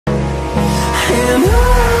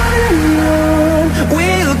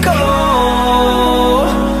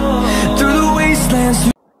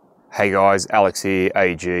Hey guys, Alex here,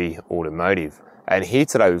 AG Automotive. And here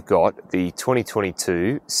today we've got the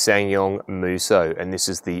 2022 Ssangyong Musso, and this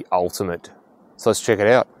is the Ultimate. So let's check it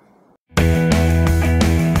out.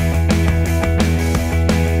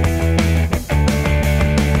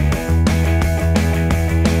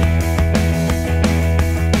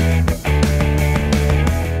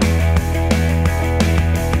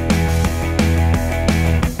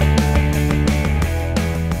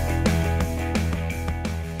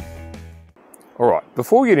 Alright,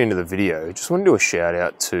 before we get into the video, just want to do a shout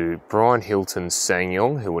out to Brian Hilton's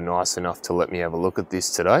Ssangyong, who were nice enough to let me have a look at this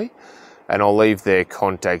today. And I'll leave their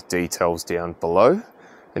contact details down below.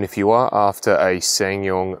 And if you are after a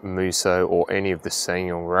Ssangyong Musso or any of the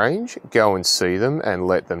Ssangyong range, go and see them and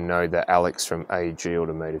let them know that Alex from AG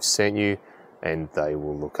Automotive sent you, and they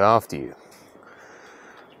will look after you.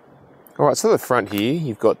 Alright, so at the front here,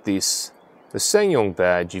 you've got the Ssangyong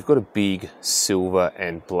badge. You've got a big silver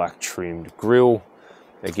and black trimmed grille.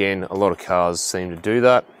 Again, a lot of cars seem to do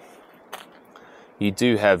that. You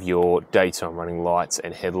do have your daytime running lights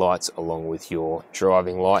and headlights, along with your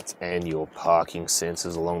driving lights and your parking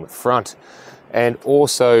sensors along the front. And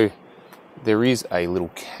also there is a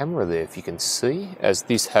little camera there, if you can see, as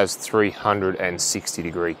this has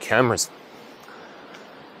 360-degree cameras.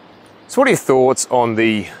 So what are your thoughts on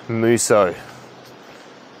the Musso?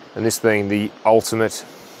 And this being the Ultimate.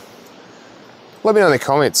 Let me know in the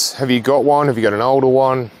comments. Have you got one? Have you got an older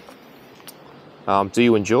one? Do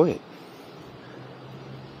you enjoy it?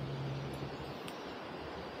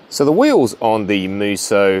 So the wheels on the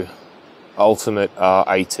Musso Ultimate are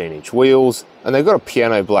 18-inch wheels, and they've got a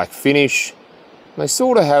piano black finish. They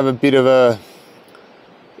sort of have a bit of a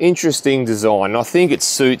interesting design. I think it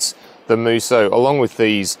suits the Musso, along with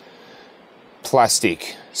these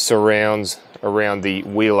plastic surrounds around the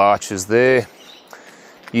wheel arches there.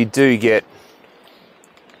 You do get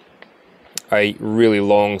a really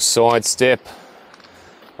long side step,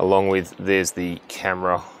 along with, there's the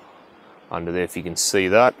camera under there if you can see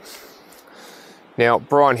that. Now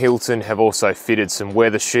Brian Hilton have also fitted some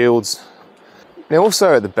weather shields. Now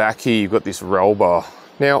also at the back here you've got this roll bar.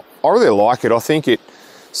 Now I really like it. I think it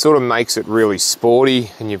sort of makes it really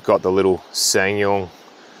sporty, and you've got the little Ssangyong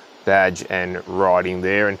badge and writing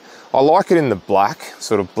there, and I like it in the black,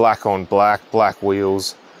 sort of black on black, black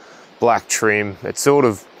wheels, black trim. It sort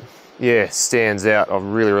of, yeah, stands out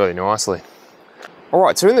really, really nicely. All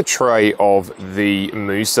right, so in the tray of the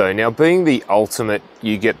Musso, now being the Ultimate,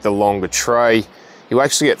 you get the longer tray. You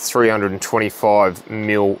actually get 325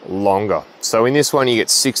 mil longer. So in this one, you get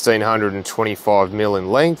 1625 mil in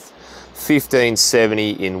length,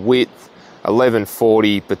 1570 in width,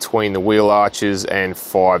 1140 between the wheel arches, and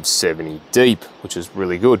 570 deep, which is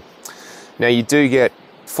really good. Now you do get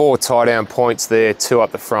 4 tie-down points there, 2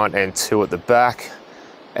 up the front and 2 at the back.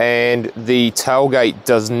 And the tailgate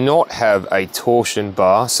does not have a torsion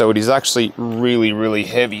bar, so it is actually really, really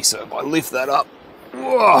heavy. So if I lift that up,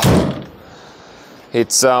 whoa,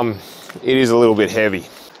 it is a little bit heavy.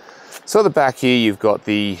 So at the back here, you've got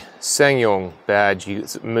the Ssangyong badge, you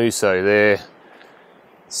got Musso there,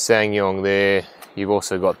 Ssangyong there. You've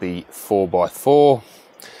also got the 4x4.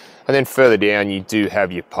 And then further down, you do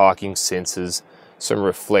have your parking sensors, some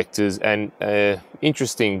reflectors, and an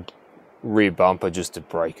interesting rear bumper just to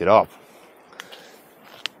break it up.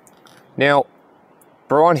 Now,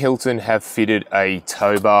 Brian Hilton have fitted a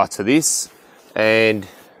tow bar to this, and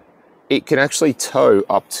it can actually tow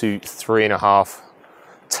up to 3.5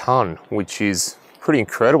 ton, which is pretty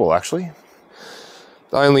incredible actually.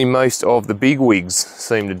 Only most of the big wigs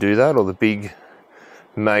seem to do that, or the big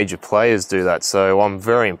major players do that. So I'm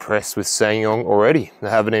very impressed with Ssangyong already. They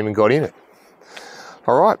haven't even got in it.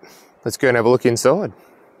 All right, let's go and have a look inside.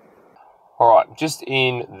 All right, just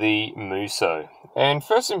in the Musso. And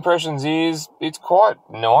first impressions is it's quite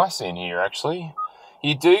nice in here actually.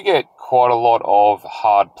 You do get quite a lot of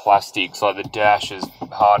hard plastics, like the dash is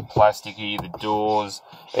hard plasticky, the doors,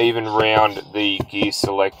 even round the gear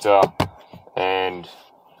selector, and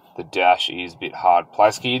the dash is a bit hard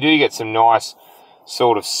plasticky. You do get some nice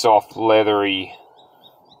sort of soft leathery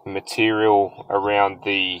material around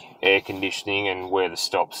the air conditioning and where the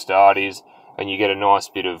stop start is, and you get a nice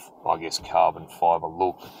bit of, I guess, carbon fiber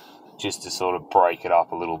look, just to sort of break it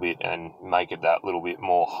up a little bit and make it that little bit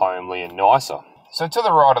more homely and nicer. So to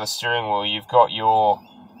the right of the steering wheel, you've got your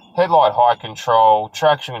headlight high control,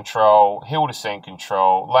 traction control, hill descent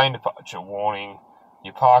control, lane departure warning,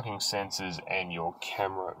 your parking sensors, and your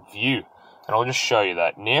camera view. And I'll just show you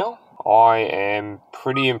that now. I am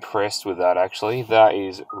pretty impressed with that actually. That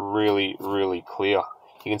is really, really clear.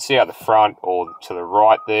 You can see out the front or to the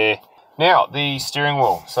right there, Now, the steering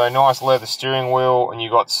wheel. So nice leather steering wheel, and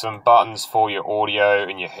you've got some buttons for your audio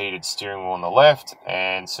and your heated steering wheel on the left,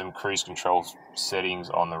 and some cruise control settings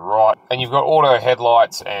on the right. And you've got auto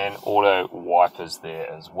headlights and auto wipers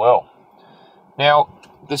there as well. Now,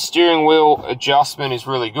 the steering wheel adjustment is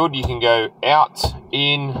really good. You can go out,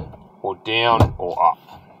 in, or down, or up.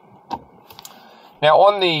 Now,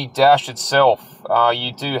 on the dash itself,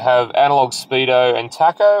 you do have analog speedo and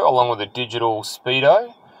tacho, along with a digital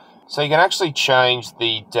speedo. So you can actually change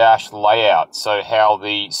the dash layout, so how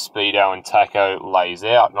the speedo and tacho lays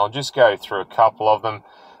out. And I'll just go through a couple of them.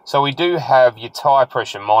 So we do have your tire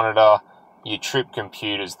pressure monitor, your trip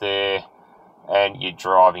computers there, and your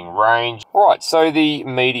driving range. Right, so the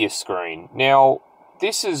media screen. Now,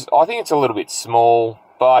 this is, I think it's a little bit small,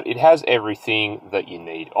 but it has everything that you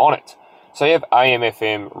need on it. So you have AM,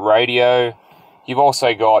 FM radio. You've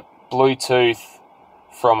also got Bluetooth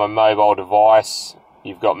from a mobile device.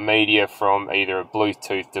 You've got media from either a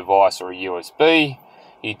Bluetooth device or a USB.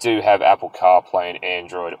 You do have Apple CarPlay and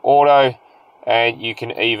Android Auto. And you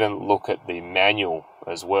can even look at the manual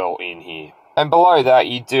as well in here. And below that,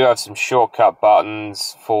 you do have some shortcut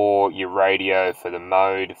buttons for your radio, for the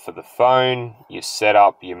mode, for the phone, your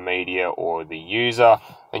setup, your media, or the user.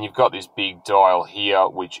 And you've got this big dial here,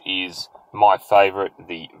 which is my favorite,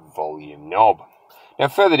 the volume knob. Now,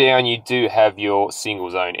 further down, you do have your single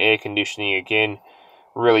zone air conditioning again.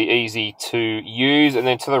 Really easy to use. And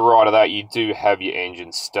then to the right of that, you do have your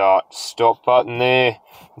engine start stop button there.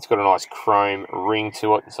 It's got a nice chrome ring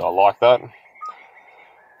to it, so I like that.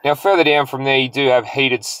 Now, further down from there, you do have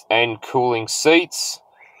heated and cooling seats.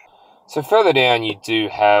 So further down, you do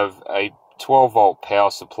have a 12-volt power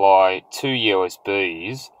supply, 2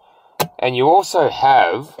 USBs, and you also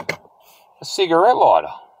have a cigarette lighter.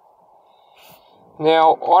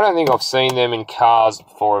 Now, I don't think I've seen them in cars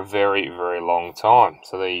for a very, very long time.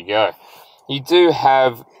 So there you go. You do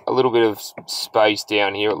have a little bit of space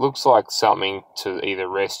down here. It looks like something to either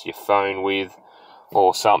rest your phone with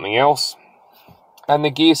or something else. And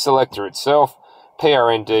the gear selector itself,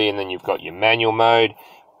 PRND, and then you've got your manual mode.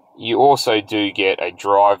 You also do get a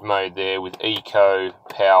drive mode there with Eco,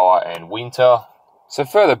 Power, and Winter. So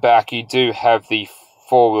further back, you do have the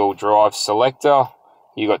 4-wheel drive selector.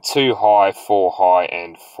 You've got 2 high, 4 high,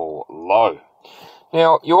 and 4 low.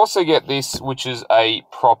 Now, you also get this, which is a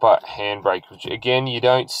proper handbrake, which again, you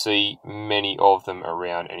don't see many of them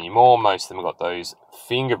around anymore. Most of them have got those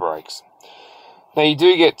finger brakes. Now, you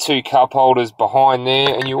do get 2 cup holders behind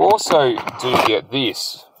there, and you also do get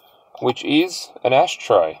this, which is an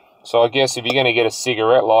ashtray. So I guess if you're going to get a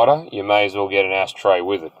cigarette lighter, you may as well get an ashtray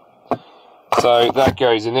with it. So that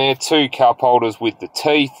goes in there, 2 cup holders with the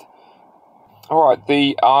teeth. Alright,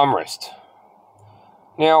 the armrest.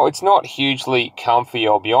 Now, it's not hugely comfy,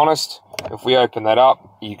 I'll be honest. If we open that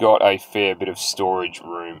up, you got a fair bit of storage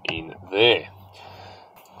room in there.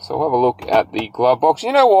 So we'll have a look at the glove box.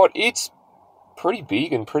 You know what? It's pretty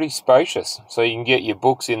big and pretty spacious. So you can get your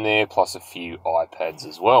books in there, plus a few iPads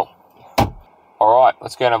as well. Alright,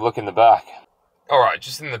 let's go and have a look in the back. Alright,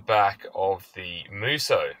 just in the back of the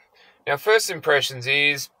Musso. Now, first impressions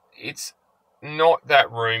is, it's not that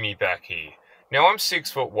roomy back here. Now, I'm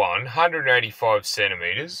 6'1", 185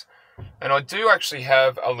 centimeters, and I do actually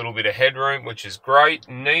have a little bit of headroom, which is great.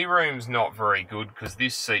 Knee room's not very good because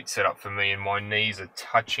this seat's set up for me and my knees are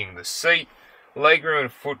touching the seat. Leg room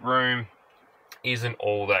and foot room isn't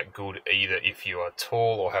all that good either if you are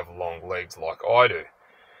tall or have long legs like I do.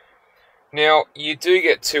 Now, you do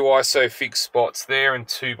get 2 ISOFIX spots there and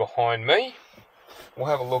 2 behind me. We'll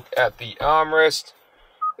have a look at the armrest.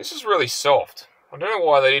 This is really soft. I don't know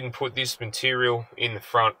why they didn't put this material in the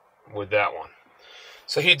front with that one.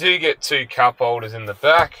 So you do get 2 cup holders in the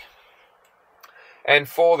back. And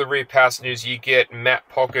for the rear passengers, you get mat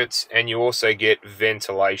pockets and you also get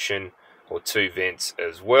ventilation, or 2 vents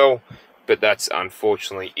as well. But that's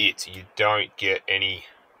unfortunately it. You don't get any.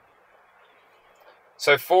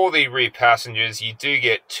 So for the rear passengers, you do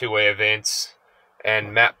get 2 air vents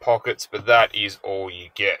and mat pockets, but that is all you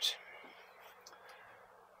get.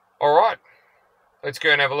 Alright, let's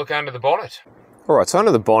go and have a look under the bonnet. Alright, so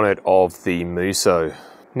under the bonnet of the Musso.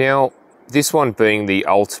 Now, this one being the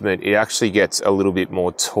Ultimate, it actually gets a little bit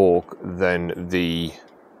more torque than the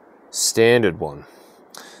standard one.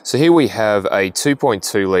 So here we have a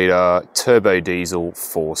 2.2 litre turbo diesel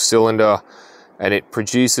 4-cylinder, and it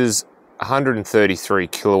produces 133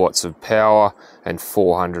 kilowatts of power and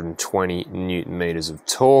 420 newton meters of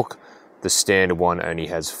torque. The standard one only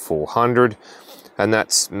has 400, and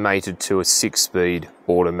that's mated to a 6-speed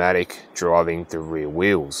automatic driving the rear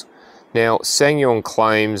wheels. Now, Ssangyong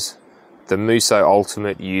claims The Musso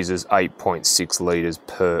Ultimate uses 8.6 litres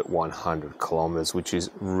per 100 kilometres, which is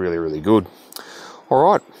really, really good. All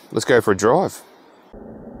right, let's go for a drive.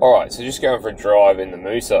 All right, so just going for a drive in the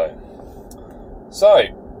Musso. So,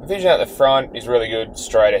 vision out the front is really good,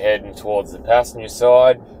 straight ahead and towards the passenger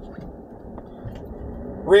side.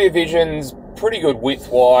 Rear vision's pretty good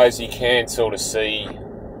width-wise. You can sort of see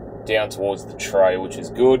down towards the tray, which is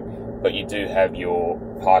good, but you do have your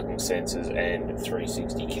parking sensors and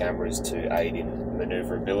 360 cameras to aid in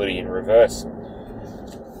manoeuvrability in reverse.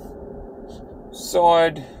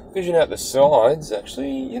 Side vision out the sides,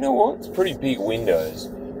 actually, you know what? It's pretty big windows.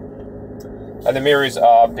 And the mirrors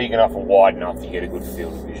are big enough and wide enough to get a good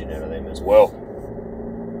field of vision out of them as well.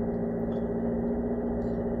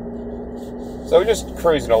 So we're just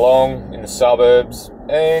cruising along in the suburbs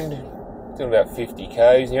and doing about 50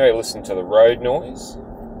 k's. You know, listen to the road noise.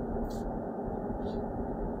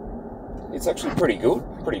 It's actually pretty good,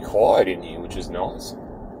 pretty quiet in here, which is nice.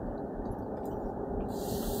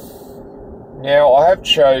 Now, I have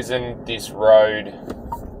chosen this road.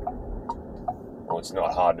 Well, it's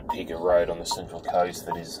not hard to pick a road on the Central Coast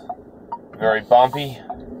that is very bumpy,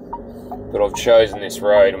 but I've chosen this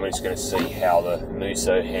road and we're just going to see how the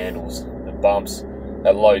Musso handles the bumps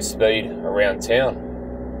at low speed around town.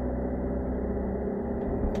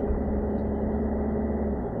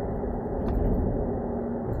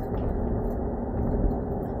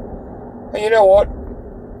 And you know what?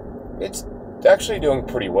 It's actually doing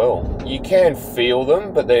pretty well. You can feel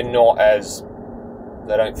them, but they're not as...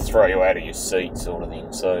 they don't throw you out of your seat sort of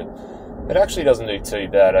thing. So it actually doesn't do too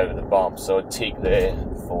bad over the bump. So a tick there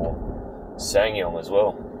for Ssangyong as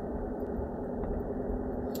well.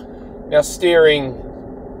 Now steering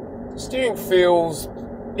feels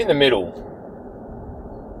in the middle.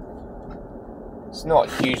 It's not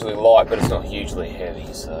hugely light, but it's not hugely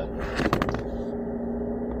heavy, so...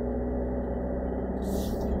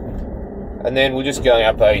 And then we're just going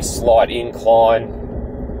up a slight incline.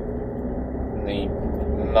 The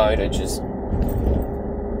motor just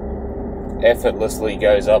effortlessly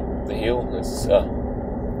goes up the hill. It's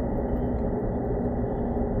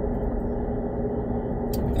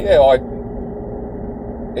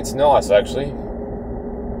nice actually.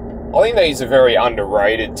 I think these are very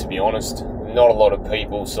underrated, to be honest. Not a lot of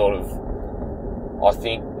people sort of, I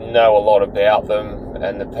think, know a lot about them,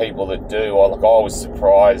 and the people that do, I was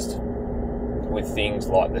surprised with things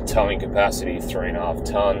like the towing capacity of 3.5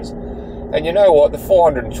 tons. And you know what, the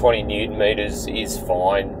 420 newton meters is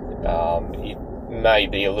fine. It may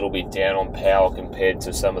be a little bit down on power compared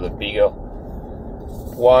to some of the bigger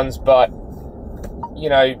ones, but you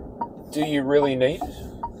know, do you really need it?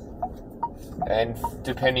 And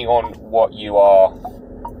depending on what you are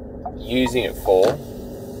using it for,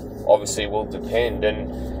 obviously will depend.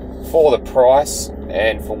 And for the price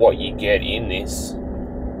and for what you get in this,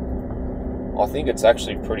 I think it's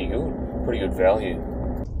actually pretty good value.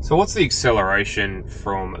 So what's the acceleration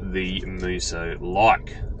from the Musso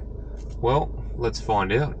like? Well, let's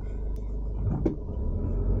find out.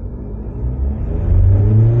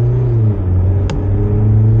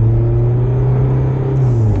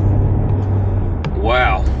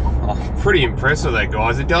 Wow, I'm pretty impressed with that,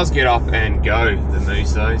 guys. It does get up and go, the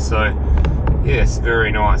Musso, so yes,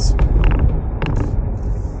 very nice.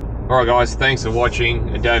 Alright guys, thanks for watching,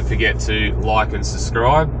 and don't forget to like and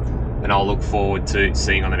subscribe, and I'll look forward to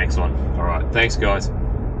seeing you on the next one. Alright, thanks guys.